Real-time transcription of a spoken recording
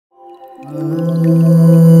Wishing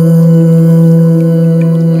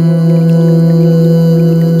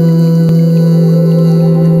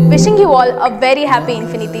you all a very happy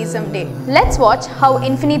Infinitheism Day. Let's watch how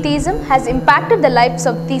Infinitheism has impacted the lives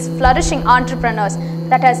of these flourishing entrepreneurs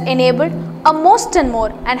that has enabled a most and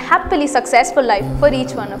more and happily successful life for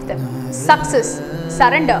each one of them. Success,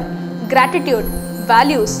 surrender, gratitude,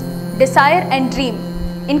 values, desire and dream,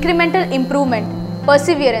 incremental improvement,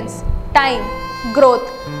 perseverance, time, growth,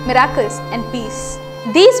 miracles and peace.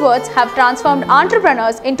 These words have transformed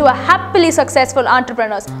entrepreneurs into a happily successful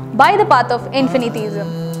entrepreneurs by the path of Infinitheism.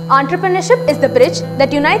 Entrepreneurship is the bridge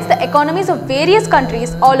that unites the economies of various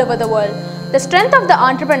countries all over the world. The strength of the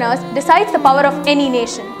entrepreneurs decides the power of any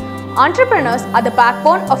nation. Entrepreneurs are the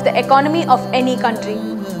backbone of the economy of any country.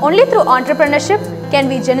 Only through entrepreneurship can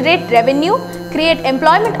we generate revenue, create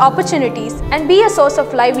employment opportunities, and be a source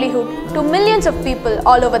of livelihood to millions of people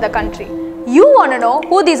all over the country. You want to know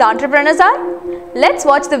who these entrepreneurs are? Let's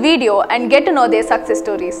watch the video and get to know their success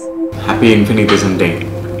stories. Happy Infinitheism Day.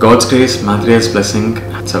 God's grace, Mahatriya's blessing,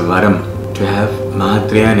 it's a varam to have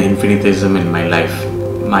Mahatriya and Infinitheism in my life.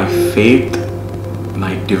 My faith,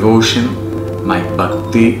 my devotion, my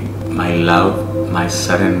bhakti, my love, my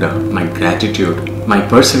surrender, my gratitude, my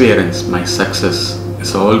perseverance, my success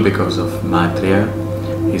is all because of Mahatriya,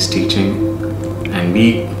 his teaching, and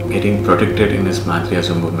me getting protected in his Mahatriya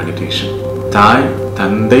Zumbu meditation. Thai,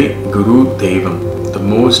 Tandai, Guru, Devam, the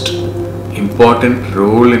most important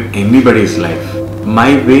role in anybody's life.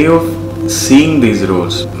 My way of seeing these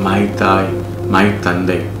roles, my Thai, my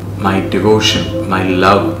Tandai, my devotion, my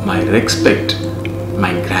love, my respect,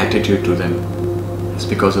 my gratitude to them is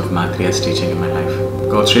because of Mahatriya's teaching in my life.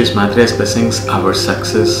 God's grace, Mahatriya's blessings, our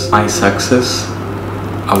success, my success,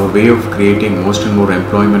 our way of creating most and more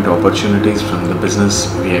employment opportunities from the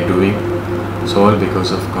business we are doing, it's all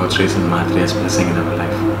because of God's grace and Mahatriya's blessing in our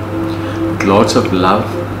life. With lots of love,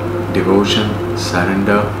 devotion,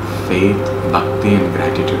 surrender, faith, bhakti and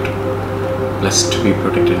gratitude. Blessed to be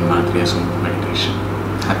protected in Mahatriya's meditation.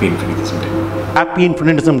 Happy Infinitheism Day. Happy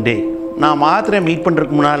Infinitheism Day. நான் மாத்திரையை meet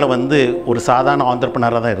பண்ணுறதுக்கு முன்னால் ஒரு சாதாரண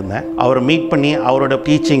ஆண்டர்ப்ரனராக தான் இருந்தேன். அவரை meet பண்ணி அவரோட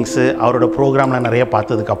டீச்சிங்ஸு அவரோட ப்ரோக்ராம்லாம் நிறைய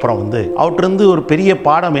பார்த்ததுக்கப்புறம் அவர்கிட்ட ஒரு பெரிய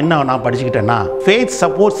பாடம் என்ன நான் படிச்சுக்கிட்டேன்னா, ஃபேத்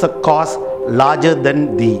சப்போர்ட்ஸ் அ காஸ் லார்ஜர் தென்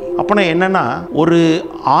தி. அப்போனா என்னென்னா, ஒரு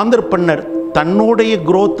ஆண்டர்ப்ரனர் தன்னுடைய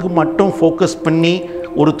க்ரோத்துக்கு மட்டும் ஃபோக்கஸ் பண்ணி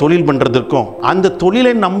ஒரு தொழில் பண்ணுறதுக்கும், அந்த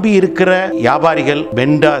தொழிலை நம்பி இருக்கிற வியாபாரிகள்,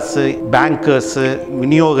 வெண்டார்ஸு, பேங்கர்ஸு,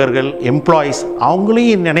 விநியோகர்கள், எம்ப்ளாயீஸ்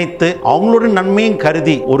அவங்களையும் நினைத்து அவங்களோட நன்மையும்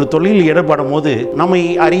கருதி ஒரு தொழில் ஈடுபடும் போது நம்ம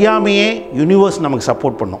அறியாமையே யூனிவர்ஸ் நமக்கு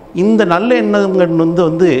சப்போர்ட் பண்ணும். இந்த நல்ல எண்ணங்கள்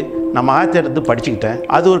நான் மாத்திரத்து படிச்சுக்கிட்டேன்.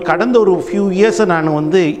 அது கடந்த ஒரு ஃபியூ இயர்ஸை நான்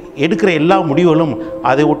எடுக்கிற எல்லா முடிவுகளும்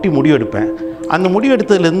அதை ஒட்டி முடிவெடுப்பேன். அந்த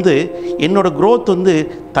முடிவெடுத்ததுலேருந்து என்னோட க்ரோத்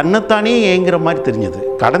தன்னைத்தானே ஏங்குற மாதிரி தெரிஞ்சது.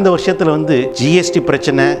 கடந்த வருஷத்தில் ஜிஎஸ்டி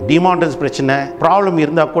பிரச்சனை, டிமாண்டன்ஸ் பிரச்சனை, ப்ராப்ளம்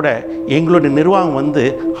இருந்தால் கூட எங்களோட நிர்வாகம்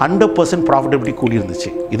 100% ப்ராஃபிட்டபிலிட்டி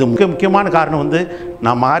கூடியிருந்துச்சு. இது முக்கியமான காரணம்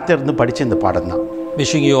நான் மாத்திரத்து படித்த இந்த பாடம் தான்.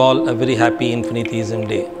 Wishing you all a very happy Infinitheism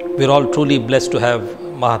Day. We're all truly blessed to have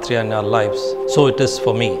Mahatriya in our lives. So it is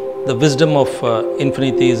for me. The wisdom of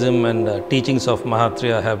Infinitheism and teachings of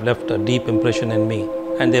Mahatriya have left a deep impression in me,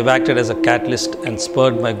 and they've acted as a catalyst and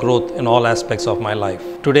spurred my growth in all aspects of my life.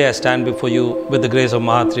 Today I stand before you with the grace of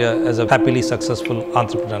Mahatriya as a happily successful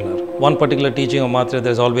entrepreneur. One particular teaching of Mahatriya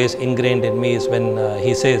that is always ingrained in me is when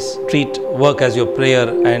he says, treat work as your prayer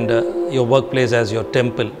and your workplace as your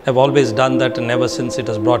temple. I've always done that, and ever since it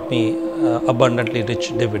has brought me abundantly rich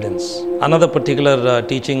dividends. Another particular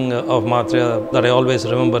teaching of Mahatriya that I always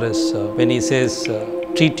remember is when he says,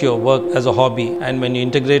 treat your work as a hobby, and when you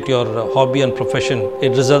integrate your hobby and profession,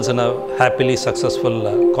 it results in a happily successful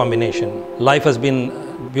combination. Life has been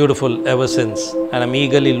beautiful ever since, and I'm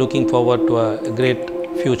eagerly looking forward to a great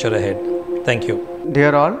future ahead. Thank you.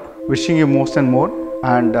 Dear all, wishing you most and more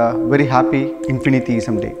and very happy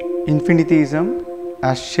Infinitheism Day. Infinitheism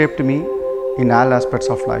has shaped me in all aspects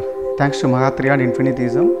of life. Thanks to Mahatriya and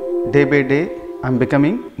Infinitheism, day by day I am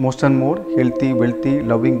becoming most and more healthy, wealthy,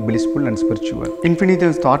 loving, blissful and spiritual.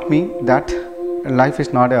 Infinitheism taught me that life is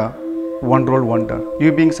not a one-roll wonder.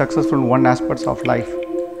 You being successful in one aspect of life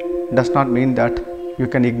does not mean that you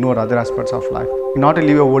can ignore other aspects of life. In order to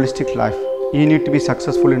live a holistic life, you need to be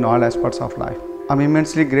successful in all aspects of life. I am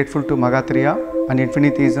immensely grateful to Mahatriya and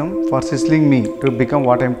Infinitheism for sizzling me to become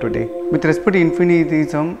what I am today. With respect to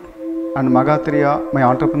Infinitheism and Mahatriya, my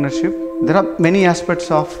entrepreneurship, there are many aspects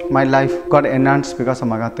of my life got enhanced because of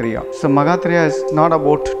Mahatriya. So Mahatriya is not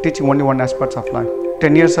about teaching only one aspect of life.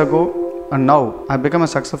 10 years ago and now I become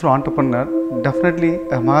a successful entrepreneur. Definitely,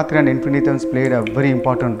 Mahathir and Infinitheism played a very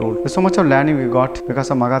important role. There's so much of learning we got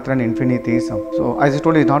because of Mahathir and Infinitheism. So, as I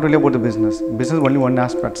told you, it's not really about the business. Business is only one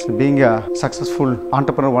aspect. Being a successful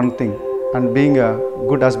entrepreneur, one thing, and being a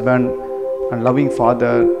good husband and loving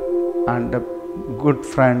father and a good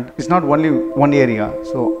friend is not only one area.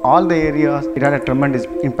 So, all the areas, it had a tremendous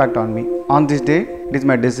impact on me. On this day, it is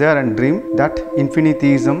my desire and dream that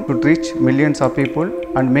Infinitheism should reach millions of people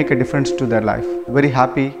and make a difference to their life. Very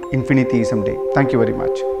happy Infinitheism Day. Thank you very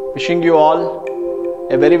much. Wishing you all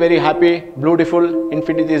a very, very happy, beautiful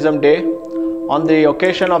Infinitheism Day. On the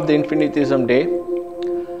occasion of the Infinitheism Day,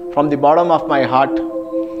 from the bottom of my heart,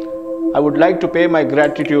 I would like to pay my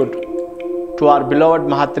gratitude to our beloved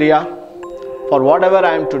Mahathir. For whatever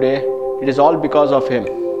I am today, it is all because of him.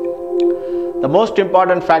 The most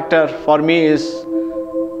important factor for me is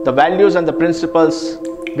the values and the principles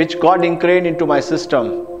which God ingrained into my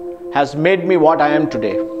system has made me what I am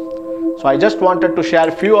today. So I just wanted to share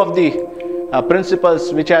a few of the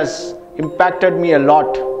principles which has impacted me a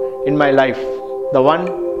lot in my life. The one,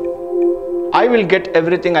 I will get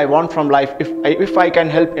everything I want from life if I can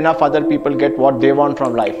help enough other people get what they want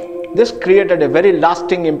from life. This created a very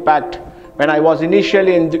lasting impact when I was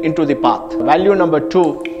initially into the path. Value number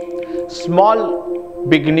 2, small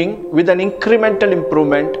beginning with an incremental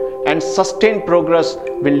improvement and sustained progress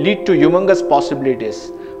will lead to humongous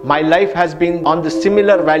possibilities. My life has been on the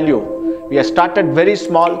similar value. We have started very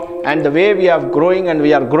small and the way we are growing and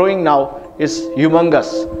we are growing now is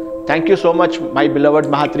humongous. Thank you so much, my beloved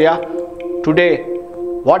Mahathir. Today,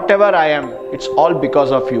 whatever I am, it's all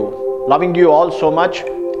because of you. Loving you all so much.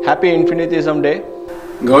 Happy Infinitheism Day.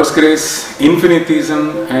 God's grace, Infinitheism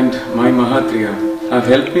and my Mahathir have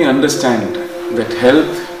helped me understand that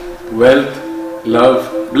health, wealth,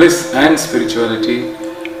 love, bliss and spirituality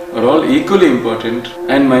are all equally important,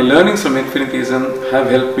 and my learnings from Infinitheism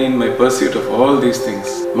have helped me in my pursuit of all these things.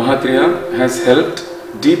 Mahathir has helped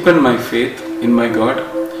deepen my faith in my God.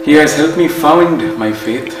 He has helped me found my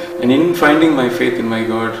faith, and in finding my faith in my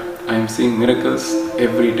God, I am seeing miracles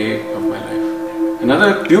every day of my life.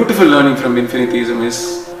 Another beautiful learning from Infinitheism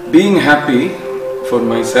is being happy for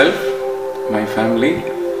myself, my family,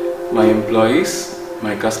 my employees,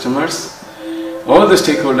 my customers, all the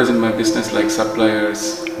stakeholders in my business like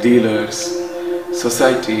suppliers, dealers,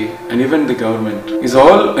 society and even the government is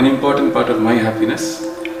all an important part of my happiness,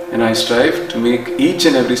 and I strive to make each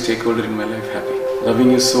and every stakeholder in my life happy.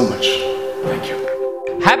 Loving you so much. Thank you.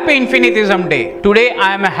 Happy Infinitheism Day. Today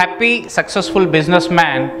I am a happy, successful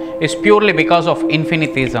businessman is purely because of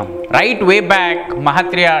Infinitheism. Right way back,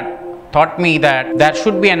 Mahathir taught me that there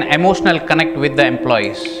should be an emotional connect with the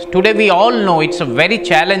employees. Today we all know it's very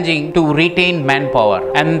challenging to retain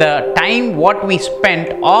manpower, and the time what we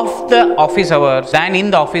spent off the office hours than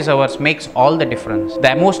in the office hours makes all the difference.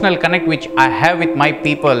 The emotional connect which I have with my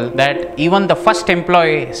people, that even the first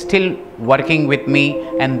employee still working with me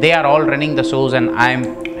and they are all running the shows and I am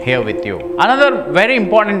here with you. Another very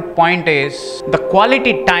important point is the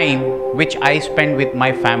quality time which I spend with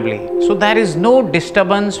my family. So there is no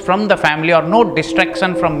disturbance from the family or no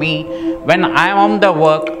distraction from me. When I am on the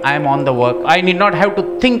work, I am on the work. I need not have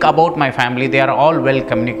to think about my family. They are all well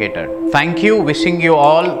communicated. Thank you. Wishing you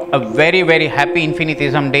all a very, very happy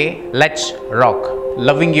Infinitheism Day. Let's rock.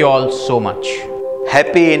 Loving you all so much.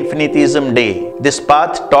 Happy Infinitheism Day. This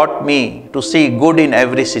path taught me to see good in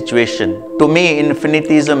every situation. To me,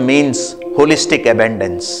 Infinitheism means holistic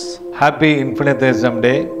abundance. Happy Infinitheism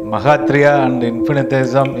Day. Mahathir and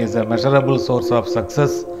Infinitheism is a measurable source of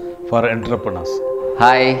success for entrepreneurs.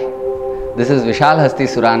 Hi, this is Vishal Hasti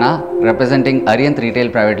Surana representing Arihant Retail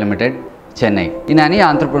Private Limited, Chennai. In any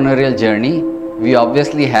entrepreneurial journey, we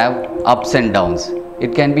obviously have ups and downs.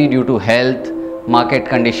 It can be due to health, market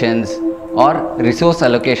conditions, or resource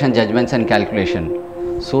allocation judgments and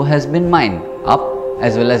calculation. So has been mine, up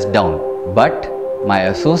as well as down. But my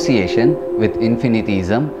association with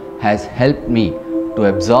Infinitheism has helped me to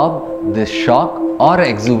absorb this shock or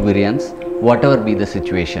exuberance, whatever be the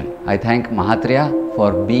situation. I thank Mahathir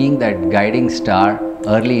for being that guiding star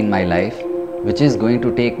early in my life, which is going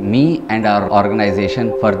to take me and our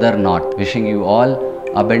organization further north. Wishing you all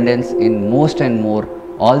abundance in most and more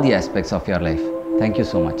all the aspects of your life. Thank you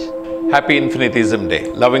so much. Happy Infinitheism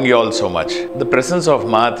Day. Loving you all so much. The presence of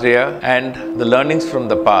Mahathir and the learnings from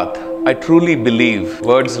the path, I truly believe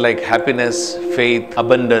words like happiness, faith,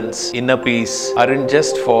 abundance, inner peace aren't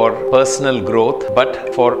just for personal growth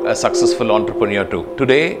but for a successful entrepreneur too.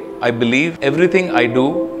 Today, I believe everything I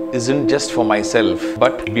do isn't just for myself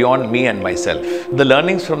but beyond me and myself. The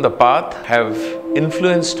learnings from the path have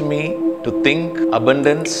influenced me to think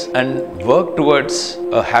abundance and work towards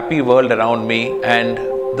a happy world around me, and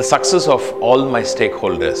the success of all my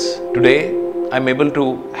stakeholders. Today, I'm able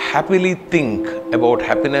to happily think about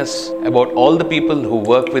happiness, about all the people who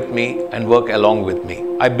work with me and work along with me.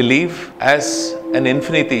 I believe as an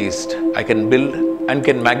infiniteist, I can build and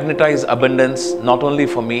can magnetize abundance not only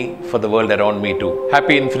for me, for the world around me too.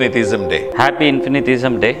 Happy Infinitheism Day. Happy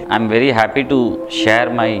Infinitheism Day. I'm very happy to share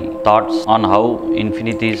my thoughts on how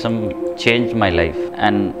Infinitheism changed my life,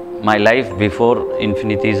 and my life before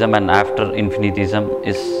Infinitheism and after Infinitheism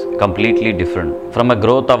is completely different. From a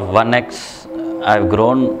growth of 1x, I've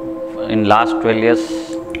grown in last 12 years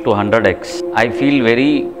to 100x. I feel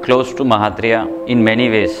very close to Mahatriya in many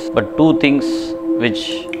ways, but two things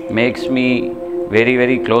which makes me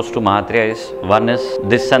very close to Mahatriya is, one is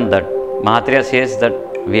this and that. Mahatriya says that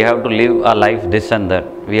we have to live our life this and that.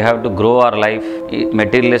 We have to grow our life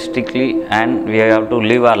materialistically, and we have to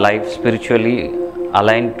live our life spiritually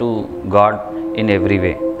aligned to God in every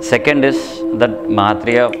way. Second is that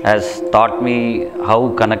Mahatriya has taught me how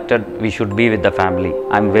connected we should be with the family.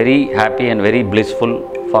 I'm very happy and very blissful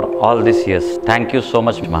for all these years. Thank you so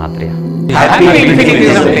much, Mahatriya. Happy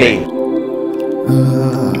Infinitheism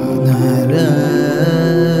Day.